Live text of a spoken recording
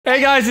Hey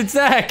guys, it's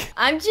Zach.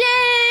 I'm Jade.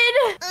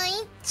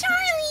 I'm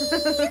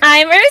Charlie.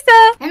 I'm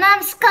Ursa. And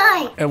I'm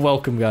Sky. And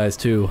welcome guys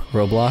to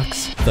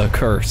Roblox, The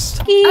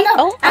Cursed.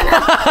 Oh,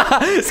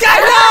 Sky,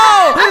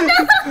 no!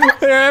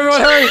 Here,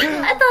 everyone hurry.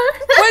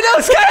 Wait, no,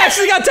 Sky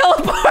actually got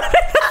teleported.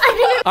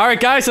 All right,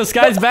 guys, so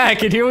Sky's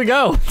back, and here we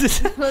go. Let's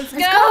go.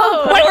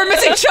 Wait, we're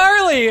missing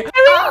Charlie.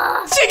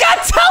 She got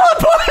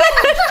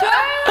teleported.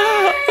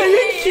 Are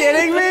you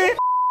kidding me?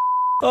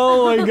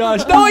 Oh my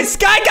gosh. No, wait,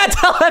 Sky got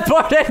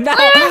teleported now.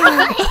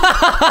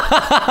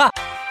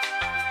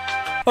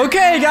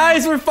 Okay,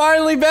 guys, we're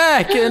finally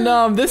back. And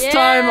this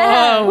time,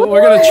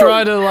 we're going to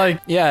try to,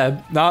 like,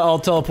 not all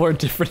teleport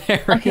to different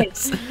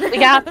areas. okay. We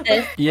got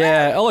this.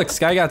 Yeah. Oh, look,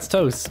 Sky got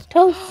toast.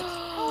 Toast.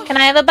 Can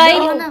I have a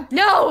bite?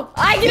 No,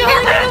 I can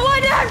only do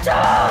one have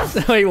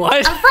toast. Wait,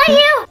 what? I'll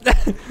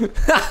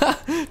fight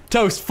you.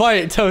 Toast,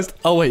 fight, toast.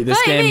 Oh, wait, this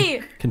Fight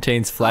game me.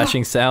 contains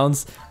flashing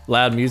sounds,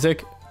 loud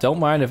music. Don't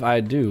mind if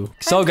I do.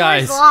 So, door's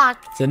guys,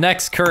 locked. the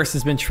next curse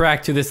has been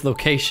tracked to this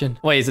location.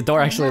 Wait, is the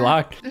door actually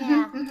locked?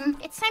 Yeah.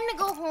 It's time to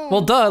go home. Well,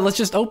 duh, let's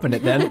just open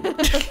it then.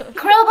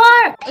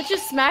 Crowbar. Let's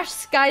just smash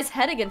Sky's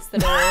head against the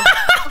door.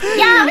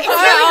 Yeah, it's really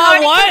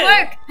hard. what? It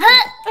can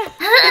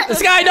work.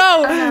 Sky,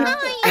 no!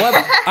 What?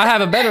 I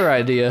have a better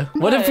idea.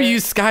 What if we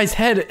use Sky's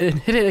head and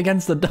hit it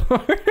against the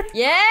door?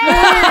 Yeah.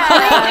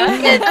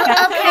 Okay,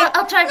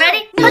 I'll try.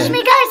 Ready? Push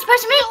me, guys.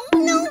 Push me.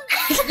 No.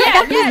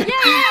 Yeah.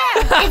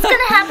 It's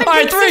gonna happen. All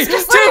right, It's 3,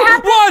 just 2, gonna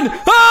happen. 1.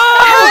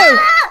 Ah!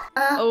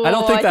 Oh, I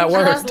don't think that She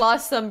worked. just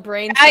lost some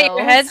brain Ah, cells.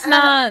 your head's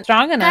not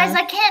strong enough.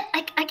 Guys,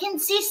 I can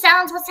see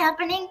sounds. What's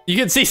happening? You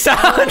can see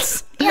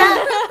sounds. Yeah.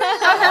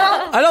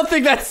 Oh I don't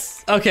think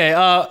that's okay.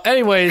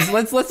 Anyways,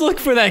 let's look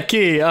for that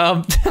key.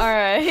 All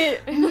right.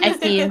 I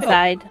see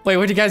inside. Wait,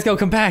 where'd you guys go?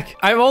 Come back.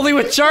 I'm only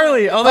with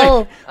Charlie. Oh,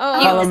 there.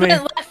 Oh, Follow me.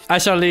 I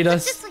shall lead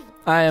us.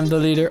 I am the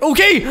leader.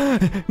 Okay,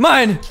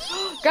 mine.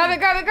 Grab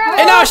it.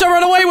 And now I shall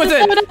run away with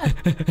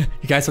it.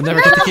 You guys will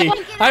never get the key.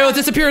 I will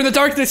disappear in the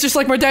darkness just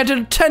like my dad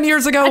did 10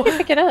 years ago.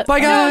 pick it up. Bye,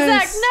 No, guys.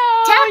 Zach,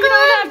 no. Tackle You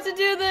don't him. have to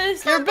do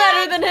this. You're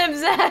better than him,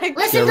 Zach. no.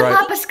 Listen You're to right.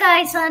 Papa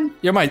Sky, son.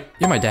 You're my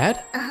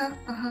dad?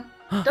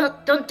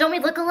 Don't we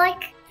look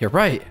alike? You're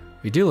right.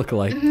 We do look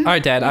alike. All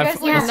right, Dad. You guys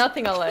I've look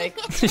nothing alike.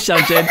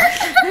 Shut in.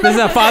 This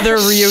is a father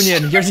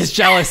reunion. You're just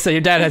jealous that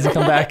your dad hasn't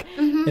come back.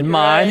 And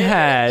mine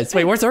has.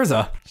 Wait, where's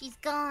Urza? She's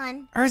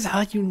gone.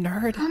 Urza, you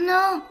nerd. Oh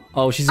no.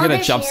 Oh, she's gonna there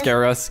she jump is.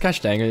 scare us.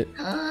 Gosh dang it.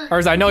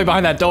 Urza, I know you're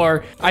behind that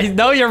door. I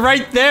know you're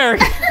right there.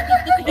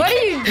 What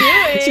are you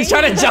doing? She's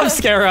trying to jump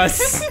scare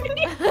us.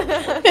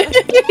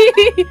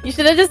 You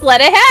should have just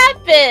let it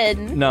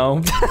happen.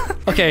 No.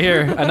 Okay,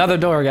 here. Another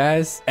door,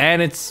 guys.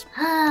 And it's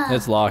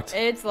locked.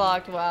 It's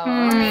locked. Wow.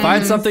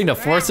 Find something to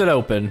force it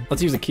open.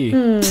 Let's use a key.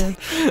 Use the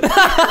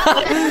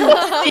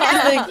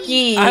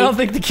key. I don't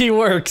think the key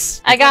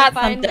works. I got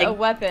Find something. a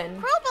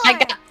weapon. I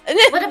got.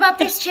 What about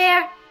this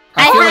chair?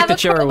 I feel like have the a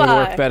chair would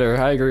crowbar. work better.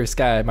 I agree with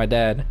Sky, my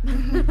dad.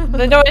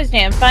 The door is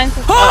jammed. Find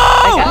some. Oh!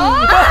 I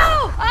got it.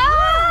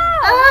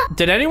 Oh!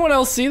 Did anyone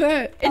else see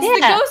that? It's Yeah.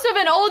 the ghost of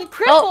an old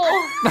cripple.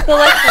 So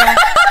let's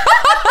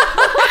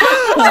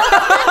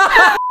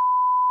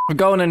We're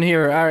going in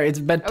here. All right, it's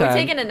Are bedtime. we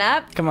taking a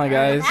nap? Come on,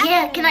 guys.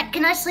 Yeah.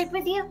 Can I sleep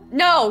with you?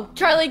 No,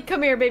 Charlie,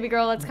 come here, baby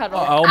girl. Let's cuddle.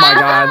 Oh my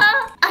god.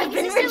 I've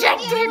been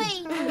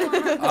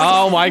rejected.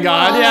 Oh my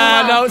god.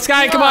 Yeah, no.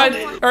 Sky, come on.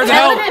 Urza,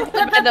 help.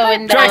 look at the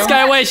window. Drag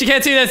Sky away. She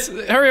can't see this.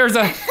 Hurry,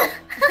 Urza.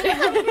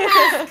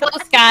 Go,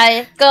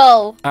 Sky.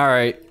 Go. All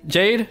right.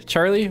 Jade,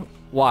 Charlie,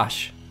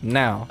 wash.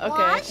 Now. Okay,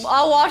 Wash? well,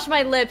 I'll wash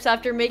my lips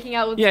after making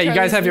out with Yeah, you guys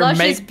Charlie's have your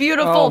luscious, make.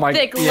 beautiful, Oh my.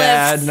 thick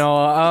Yeah, lips. no.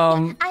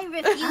 I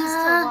refuse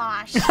to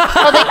wash.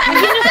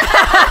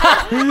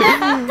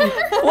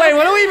 Wait,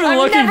 what are we even I'm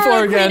looking never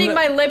for cleaning again?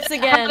 my lips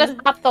I'm gonna again.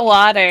 stop the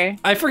water.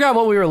 I forgot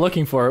what we were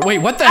looking for. Wait,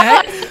 what the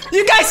heck?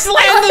 You guys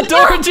slammed the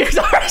door into yours.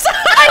 Oh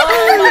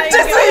my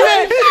Just God. leave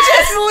it.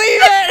 Just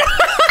leave it.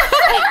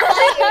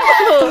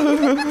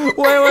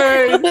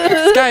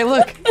 Wait. Sky,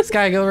 look.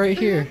 Sky, go right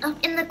here. Oh,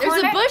 in the There's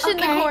corner. a bush in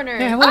the Okay. corner.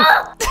 Yeah, look.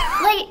 Oh,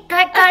 wait,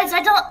 guys, I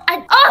Oh!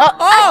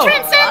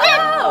 transcended.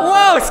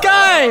 Whoa,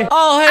 Sky!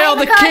 Oh, hail I'm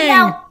the a god king!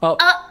 now. Oh,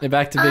 they're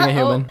back to being a Oh,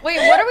 human. wait,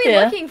 what are we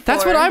Yeah. looking for?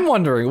 That's what I'm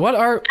wondering. What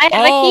are? I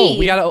have a key.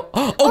 We gotta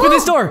open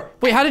this door.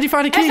 Wait, how did you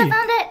find a Guys, key? I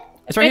found it.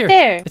 It's right Right here.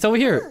 there. It's over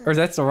here. Or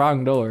that's the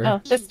wrong door.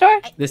 Oh, this door?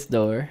 This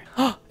door.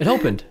 It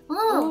opened.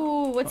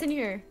 Oh. Ooh, what's in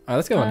here? All right,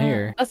 let's go in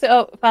here.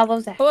 Oh, follow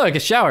Zach. Oh, look, a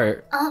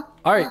shower. Oh.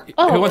 All right,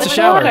 Oh, who wants a open the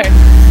shower? water.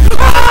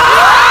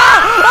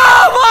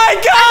 Oh my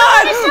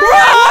God!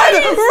 Run!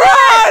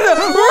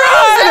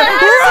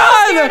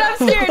 I'm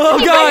scared. Oh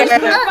I God!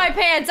 just pooped my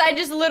pants. I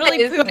just literally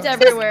It's pooped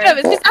just- everywhere.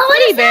 It's just a Oh, what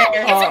teddy is that?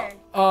 bear.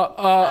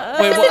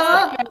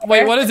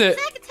 Wait, what is it?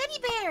 Like a teddy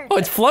bear. Oh,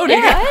 it's floating.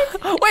 Yeah.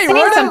 Wait, Saying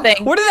where did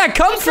something. that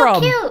come It's so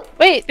from? cute.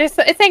 Wait, it's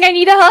saying I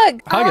need a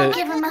hug. Hug I'll it.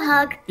 give him a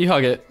hug. You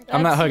hug it.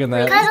 I'm not hugging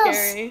that. Cuddles.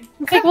 Scary.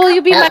 It's like, will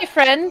you be my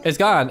friend? It's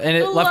gone, and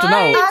it left a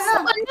note. Oh,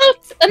 no. A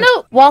note.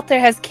 no, Walter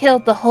has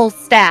killed the whole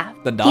staff.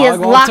 The He has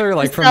dog Walter, locked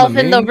like from himself the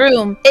in the meme?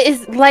 room. It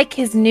is like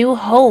his new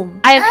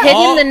home. I have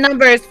hidden the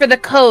numbers for the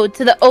code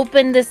to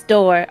open this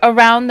door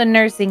around the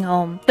nursing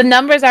home. The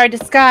numbers are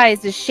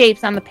disguised as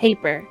shapes on the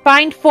paper.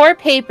 Find 4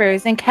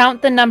 papers and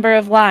count the number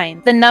of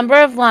lines. The number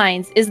of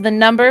lines is the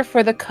number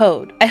for the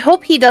code. I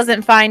hope he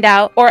doesn't find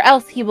out, or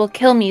else he will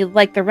kill me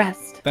like the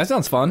rest. That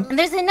sounds fun. And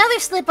there's another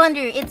slip under.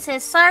 It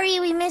says, "Sorry,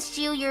 we missed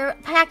you. Your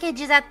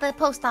package is at the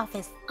post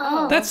office."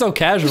 Oh. That's so We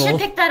casual. should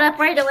pick that up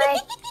right away.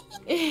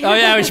 Oh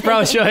yeah, we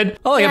probably should.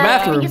 Oh, like a I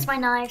bathroom. think it's my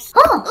knives.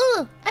 Oh,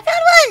 Ooh, I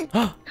found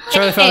one.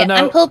 Charlie found a Hey,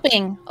 I'm note.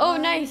 pooping. Oh,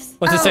 nice.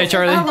 What's it say,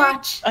 Charlie? I'll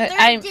watch.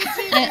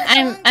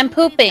 I'm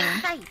pooping.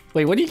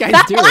 Wait, what are you guys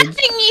Stop doing?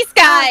 watching me,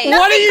 Sky.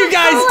 What are you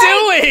guys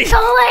doing? Go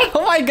away.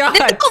 Oh my god.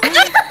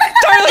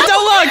 Charlie,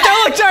 don't look!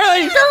 Don't look,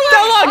 Charlie!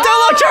 Don't look!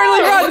 Don't look,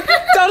 Charlie! Run!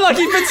 Don't look!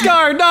 He's been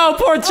scarred! No,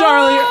 poor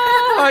Charlie!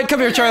 Alright, come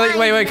here, Charlie.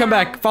 Wait, come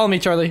back. Follow me,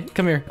 Charlie.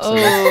 Come here.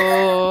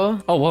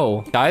 Oh. Oh,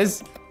 whoa.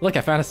 Guys, look,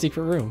 I found a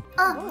secret room.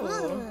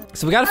 Oh.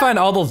 So we gotta find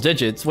all those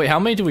digits. Wait, how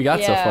many do we got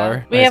so Yeah.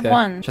 far? We Nice have guy.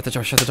 one. Shut the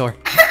door, shut the door.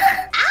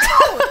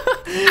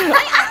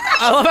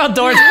 I love how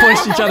doors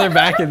push each other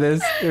back in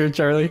this. Here,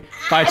 Charlie.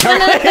 Bye,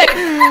 Charlie.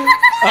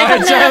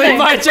 Alright, Charlie.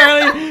 Bye,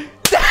 Charlie.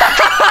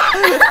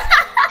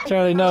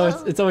 Charlie, no,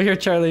 it's over here,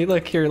 Charlie.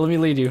 Look, here, let me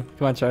lead you.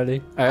 Come on,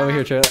 Charlie. Alright, over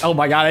here, Charlie. Oh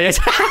my god, I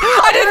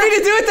didn't mean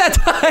to do it that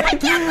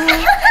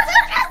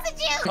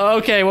time.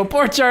 Okay, well,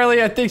 poor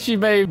Charlie. I think she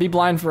may be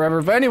blind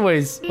forever. But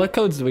anyways, what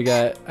codes do we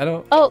got? I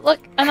don't... Oh, look,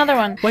 another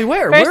one. Wait,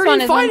 where? First Where are one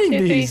you is 1, finding 2,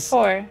 3, these?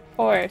 4.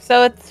 4.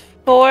 So it's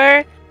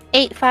 4,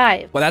 8,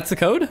 5. Well, that's the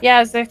code?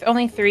 Yeah, is there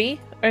only 3?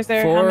 Or is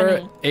there how 4,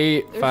 many?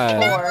 8, 5.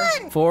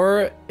 There's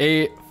 4,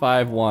 8,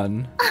 5,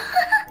 1.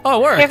 Oh,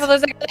 it worked. Careful,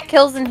 there's a guy that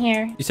kills in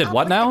here. You said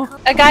what now?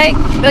 A guy,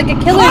 like a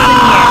killer's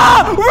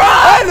Ah!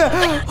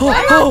 Run!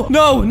 Oh,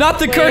 no, not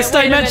the cursed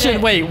wait a dimension.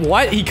 minute. Wait,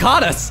 what? He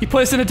caught us. He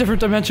put us in a different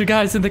dimension,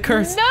 guys, and the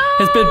curse No!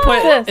 has been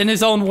put This. in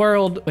his own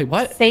world. Wait,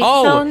 what? Safe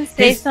zone,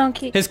 safe zone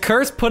key. His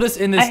curse put us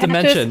in I this have to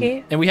dimension,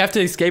 escape. and we have to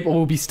escape, or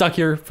we'll be stuck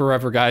here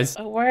forever, guys.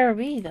 in here. Where are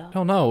we, though? I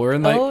don't know. We're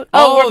in like...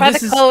 We're by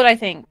this the is... code, I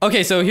think.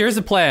 Okay, so here's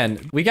the plan.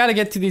 We got to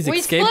get to these We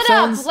escape split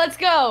zones. up. Let's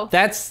go.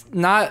 That's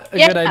not a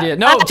Yeah, good idea.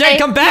 No, bye. Jay,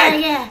 come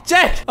back! Yeah.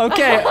 Jay!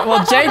 Okay,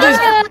 well, Jay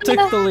just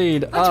took the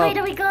lead. Which way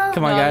do we go?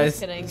 Come on, No, I'm guys.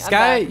 just kidding. I'm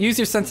Sky, back. use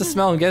your sense of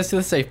smell and get us to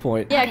the safe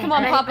point. Yeah, come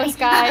on, Okay, Papa ready?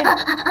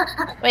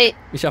 Sky. Wait,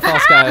 We shall follow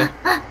Sky.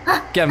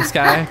 Get him,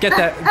 Sky.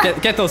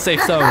 Get those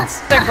safe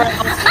zones. they're gross.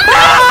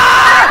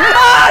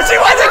 Ah! She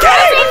wasn't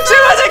kidding! She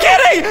wasn't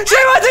kidding!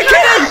 She wasn't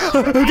kidding!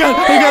 Oh god,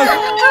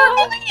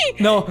 oh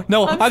god.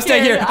 No, I'm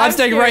staying here. scared. I'm I'm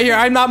staying scared. right here.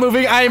 I'm not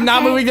moving. I am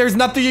not moving. There's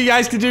nothing you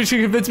guys can do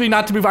to convince me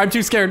not to move. I'm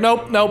too scared.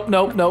 Nope. Come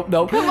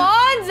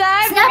on,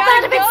 Zach. Snap we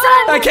out of it, gotta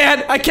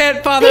son. I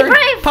can't, Father. Be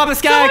brave. Papa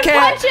Sky, I go.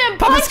 can't. Punch him.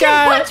 Papa Punch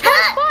Sky. him. Punch.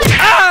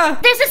 Ah!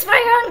 This is for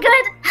your own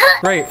good.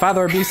 Great,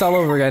 father abuse all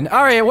over again.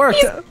 All right, it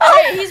worked.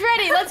 Alright, he's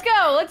ready. Let's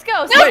go. Let's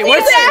go. Wait,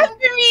 what's after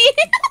me.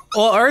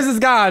 Well, ours is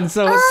gone.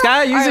 So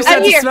Sky, use your I'm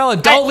sense of here. smell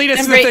and don't lead us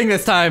I'm to the right. thing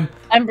this time.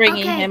 I'm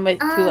bringing him to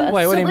us.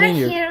 Wait, what do you so mean we're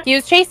you're- here. He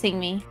was chasing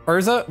me.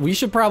 Urza, we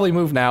should probably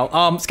move now.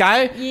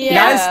 Sky, Yeah.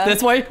 guys,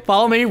 this way.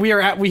 Follow me. We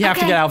have to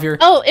Okay. get out of here.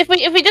 Oh, if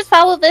we just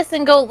follow this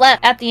and go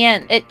left at the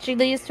end, it should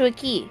lead us to a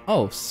key.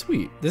 Oh,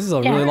 sweet. This is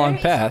a Yeah. really long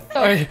path.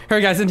 All right,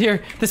 hurry, guys, in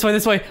here. This way.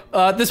 This way,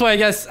 I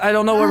guess. I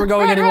don't know where we're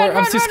going Run, anymore. run, I'm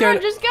run, too run, scared.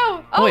 run, just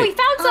go. Oh, Wait. we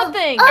found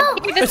something.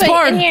 This It's way,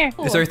 barn. in here.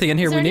 Is there anything in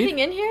here Is we there need? anything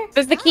in here?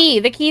 There's the key.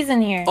 The key's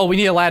in here. Oh, we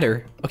need a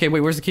ladder. Okay,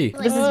 wait, where's the key?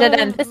 This is dead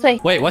end. This way.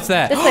 Wait, what's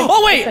that? This way,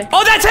 Oh, wait! this way.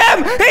 Oh, that's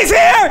him! He's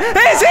here!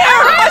 He's here!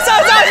 I saw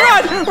his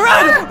eyes!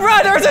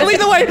 Run! Urza, lead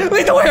the way!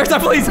 Lead the way, Urza,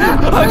 please! Oh,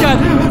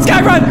 God!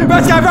 Sky, run!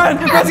 Run, Sky, run!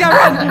 Run, Sky,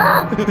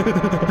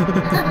 run!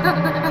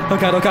 Oh,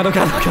 God, oh, God, oh,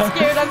 God, oh, God.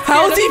 scared, I'm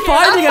How is scared, he I'm scared.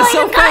 finding us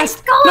so you guys,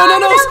 fast? go No,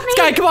 on, help me.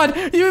 Sky, come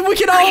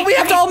on! We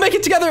have to all make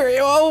it together!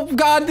 Oh,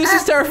 God, this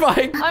is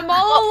terrifying. I'm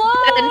all alone.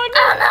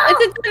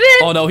 It's a dead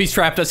end. Oh, no, he's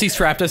trapped us. He's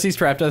trapped us. He's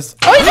trapped us.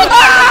 Oh, he's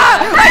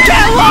I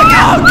can't look!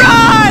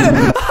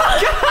 Oh, God!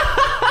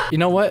 You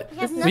know what?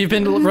 We've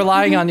been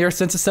relying on your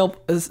sense of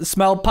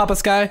smell, Papa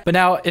Sky, but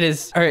now it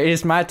is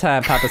my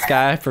time, Papa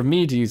Sky, for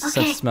me to use the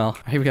sense of smell.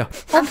 Here we go.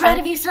 I'm proud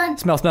of you, son.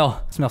 Smell.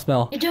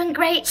 You're doing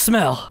great.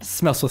 Smell.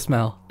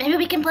 Maybe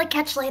we can play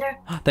catch later.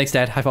 Thanks,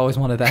 Dad. I've always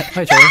wanted that.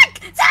 Hi, Charlie.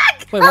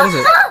 Zach! Wait, what is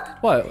it?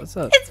 What? What's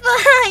up? It's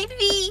behind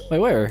me. Wait,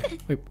 where?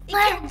 Wait,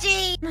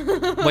 Jay.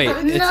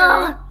 it's,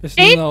 No. there's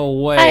Jade? no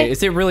way. Hi.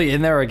 Is it really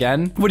in there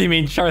again? What do you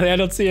mean, Charlie? I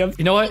don't see him.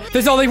 You know what?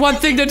 There's only one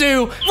thing to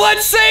do.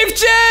 Let's save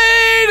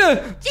Jade!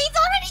 Jade's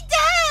already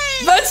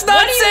dead. Let's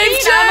not save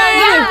mean? Jade!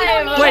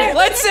 I'm alive. Wait,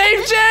 let's save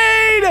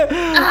Jade!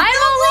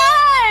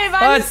 I'm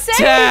alive. I'm safe.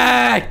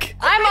 Attack!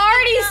 I'm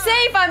already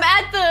safe.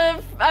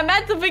 I'm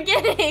at the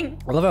beginning.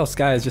 I love how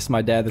Sky is just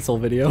my dad this whole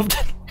video.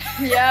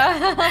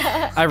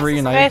 Yeah. I Wait,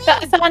 reunited.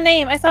 I saw a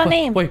name. I saw a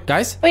name. Wait,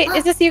 guys? Wait,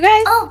 is this you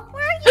guys? Oh,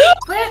 where are you?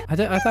 Where?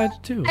 I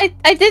thought too.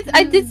 I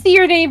did see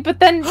your name, but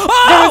then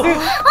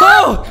Oh!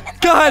 Oh!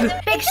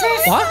 God! Big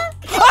sis. What?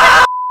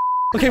 Ah!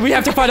 Okay, we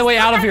have to find a way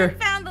out of here.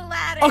 Found the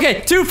ladder.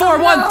 Okay, 2 4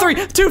 1 3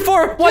 2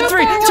 4 1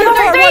 3 2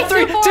 4 1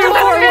 3 2 4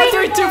 1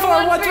 3 2 4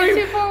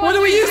 24113. What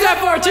do we use that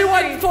for?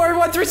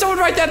 21413. Someone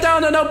write that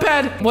down on a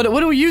notepad. What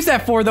do we use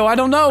that for though? I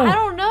don't know. I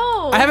don't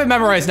know. I have it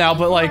memorized now,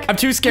 but like I'm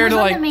too scared to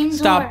like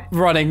stop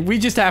running. We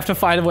just have to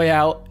find a way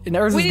out. And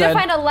Urza's We need dead. to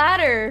find a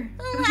ladder.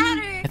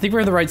 I think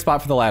we're in the right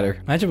spot for the ladder.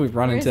 Imagine we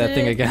run into that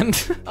thing again.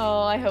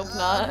 Oh, I hope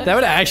not. That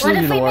would actually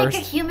be the worst. What if we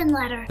make a human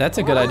ladder? That's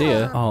a good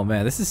idea. Oh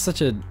man, this is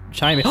such a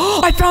shiny.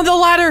 Oh, I found the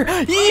ladder!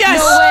 Yes!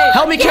 No way.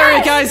 Help me carry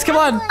it, guys. Come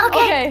on.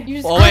 Okay. You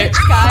just Oh wait.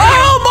 Sky.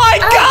 Oh my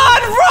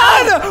God!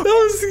 Run! That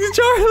was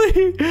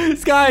Charlie.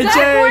 Sky, Zach,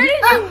 Jade. where did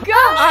you go?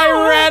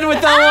 I ran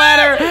with the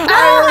ladder.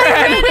 I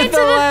ran with into the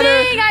the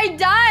ladder. thing. I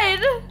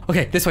died.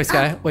 Okay, this way,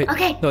 Sky. Wait.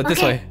 Okay, No, this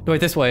okay. way. No,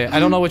 wait, this way. I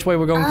don't know which way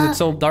we're going because it's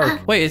so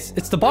dark. Wait,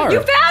 it's the bar. You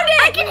found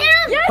it. I can hear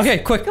him. Yes. Okay,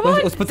 quick. Come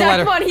on. Let's put the Zach,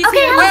 ladder. Come on. He's Okay,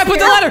 here. Oh, yeah, put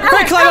the ladder. Okay.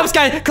 Wait, climb up,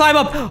 Sky. Climb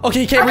up.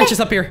 Okay, you can't reach us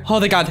up here. Oh,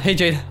 thank God. Hey,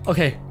 Jade.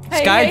 Okay.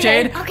 Hey, Sky, hey,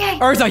 Jade. hey. Okay.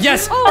 Urza,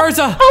 yes. Oh.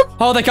 Urza.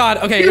 Oh, thank God.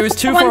 Okay, it was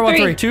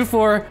 2413.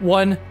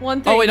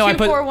 2413. Oh, wait, no, I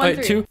put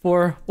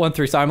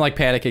 2413. So I'm like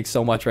panicking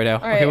so much right now.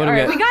 All right, Okay, what do all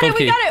we right. got? We got Gold it.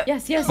 key. We got it.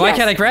 Yes, yes, Why yes.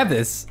 can't I grab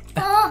this?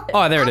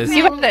 Oh, there it is.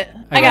 You got it.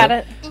 I got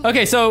it.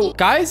 Okay, so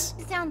guys.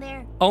 He's down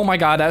there. Oh my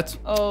God, that's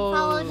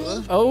Followed Oh.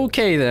 me.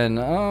 okay then.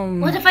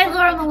 What if I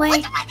lure him away?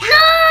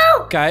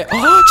 No! Guy.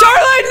 Oh,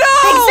 Charlie,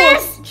 no!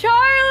 Fix this!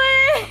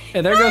 Charlie!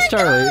 Hey, there goes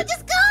Charlie. No,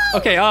 just go!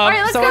 Okay,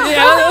 right, let's so go.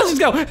 yeah, let's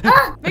just go.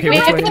 Okay, We which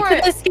have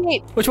way? to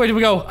escape. Which way did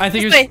we go? I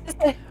think This it way. was.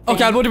 This way. Oh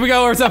God, where did we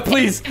go? Urza,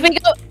 please. If we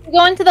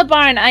go into the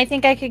barn, I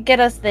think I could get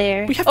us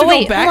there. We have to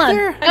wait, go back hold on.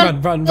 there? No,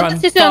 Run.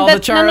 that's too soon. Follow the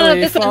That's- no, no, Charlie.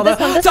 this one, Follow this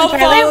the. one, this Don't one,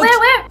 follow. Charlie.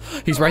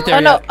 Where? He's right there. Oh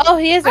no! Yeah. Oh,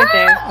 he is right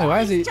there. Oh,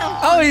 why is he?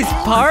 Oh, he's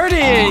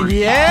partying.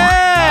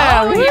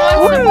 Yeah. Oh, he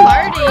wants to Woo.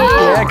 party.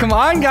 Yeah, come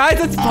on, guys,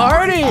 let's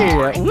party.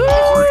 Woo.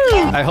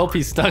 I hope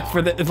he's stuck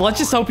for the. Let's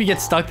just hope he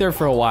gets stuck there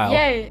for a while.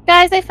 Yay.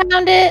 Guys, I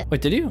found it.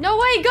 Wait, did you? No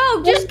way.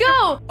 Go. Just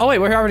go. Oh wait,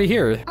 we're already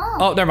here.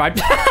 Oh, never mind.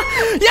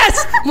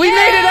 Yes, we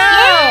made it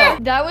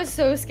out. That was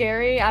so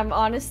scary. I'm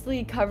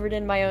honestly covered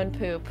in my own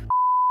poop.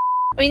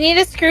 We need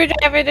a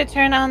screwdriver to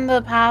turn on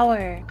the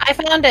power. I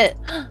found it.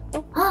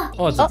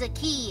 Oh, it's Needs a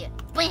key.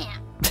 Bam!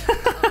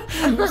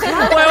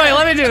 wait,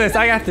 let me do this.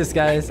 I got this,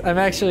 guys. I'm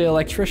actually an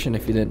electrician,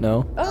 if you didn't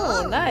know.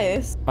 Oh,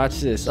 nice. Watch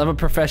this. I'm a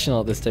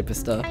professional at this type of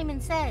stuff. Simon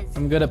says.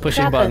 I'm good at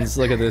pushing Got buttons. this.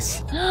 Look at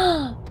this.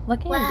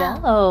 Look at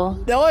Wow.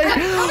 you go. No,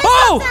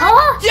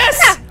 oh!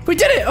 Yes! We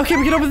did it! Okay,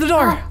 we can open the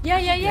door. Yeah.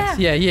 Yeah.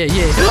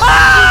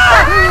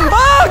 Ah!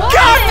 Oh,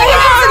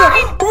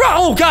 God, run! Run!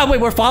 Oh, God, wait,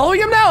 we're following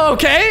him now?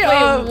 Okay.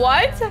 Wait,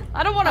 what?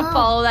 I don't want to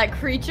follow that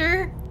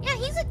creature. Yeah,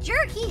 he's a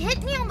jerk. He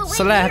hit me on the way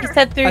Slap. here.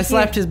 Said through I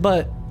slapped his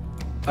butt.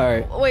 All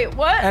right. Wait,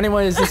 what?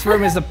 Anyways, this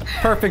room is the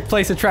perfect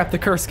place to trap the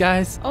curse,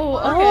 guys. Oh,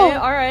 okay.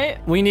 All right.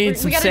 We need We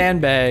some gotta-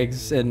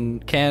 sandbags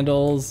and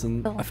candles,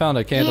 and I found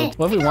a candle.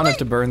 What if we wanted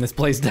to burn this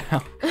place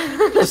down?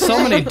 There's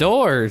so many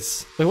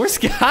doors. Wait, where's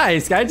Sky?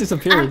 Sky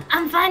disappeared.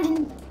 I'm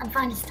finding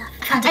stuff.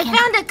 I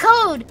found a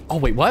code. Oh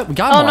wait, what? We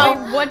got Oh, one.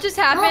 no. Wait, what just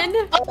happened?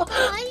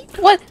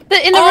 What?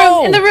 In the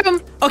room. In the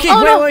room. Okay,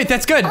 Oh, no. wait,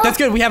 that's good. That's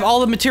good. We have all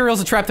the materials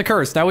to trap the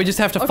curse. Now we just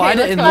have to Okay, find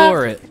it let's and go.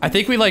 lure it. I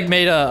think we like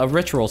made a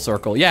ritual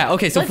circle. Yeah,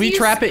 okay, so if we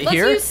trap it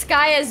here, Let's use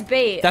Sky as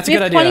bait. that's a We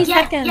good have 20 idea.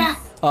 seconds. Yeah.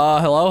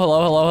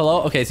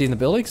 Hello. Okay, is he in the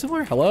building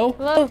somewhere? Hello?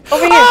 Hello?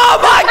 Over here. Oh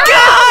my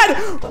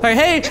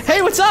God!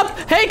 Hey, what's up?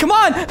 Hey, come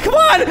on! To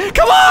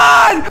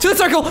the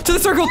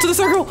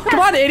circle! Come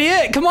on,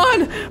 idiot! Come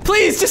on!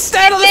 Please, just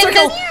stand on the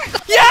circle!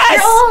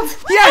 Yes!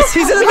 Yes,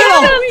 he's in the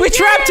middle! We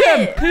trapped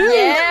him!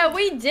 Yeah,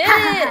 we did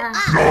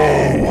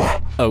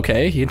it.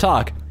 Okay, he can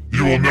talk.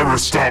 You will never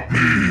stop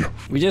me.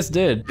 We just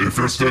did. If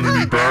you're sending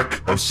me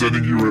back, I'm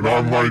sending you an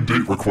online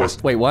date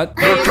request. Wait, what?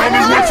 You're coming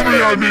with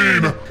me, I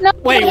mean. No,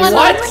 Wait, no, no,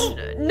 what?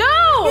 No!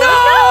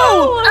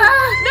 No!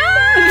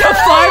 No! The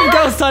 5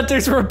 ghost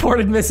hunters were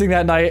reported missing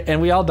that night, and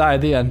we all died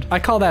at the end. I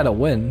call that a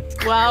win.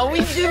 Wow,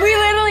 we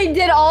literally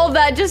did all of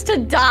that just to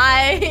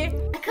die.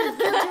 I could have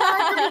built it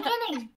all at the beginning.